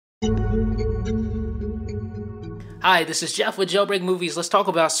Hi, this is Jeff with Jailbreak Movies. Let's talk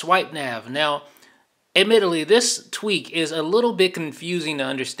about SwipeNav. Now, admittedly, this tweak is a little bit confusing to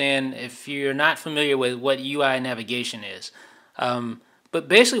understand if you're not familiar with what UI navigation is. But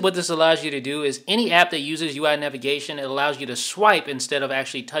basically what this allows you to do is any app that uses UI navigation, it allows you to swipe instead of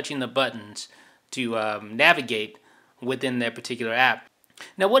actually touching the buttons to navigate within that particular app.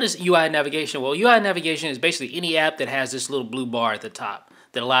 Now, what is UI navigation? Well, UI navigation is basically any app that has this little blue bar at the top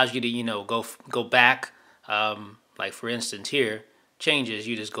that allows you to, go back. Like for instance here, changes,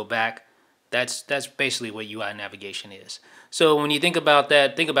 you just go back. That's basically what UI navigation is. So when you think about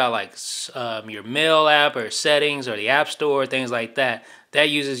that, think about like your mail app or settings or the app store, things like that. That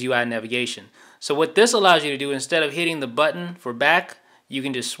uses UI navigation. So what this allows you to do, instead of hitting the button for back, you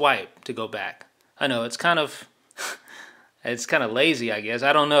can just swipe to go back. I know it's kind of it's kind of lazy, I guess.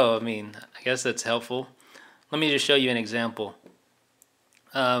 I don't know. I mean, I guess that's helpful. Let me just show you an example.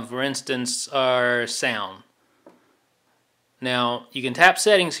 For instance, our sound. Now, you can tap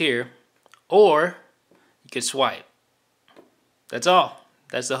settings here, or you could swipe. That's all.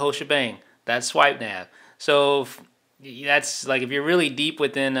 That's the whole shebang. That's SwipeNav. So that's like if you're really deep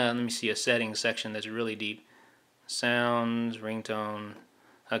within, let me see, a settings section that's really deep. Sounds, ringtone.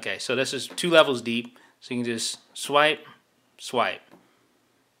 Okay, so this is 2 levels deep. So you can just swipe, swipe.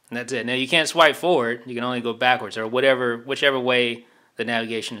 And that's it. Now, you can't swipe forward. You can only go backwards or whichever way the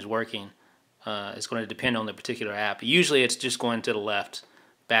navigation is working. It's going to depend on the particular app. Usually it's just going to the left,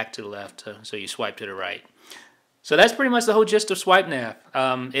 back to the left, so you swipe to the right. So that's pretty much the whole gist of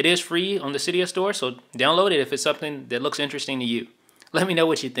SwipeNav. It is free on the Cydia store, so download it if it's something that looks interesting to you. Let me know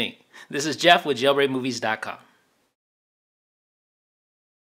what you think. This is Jeff with JailbreakMovies.com.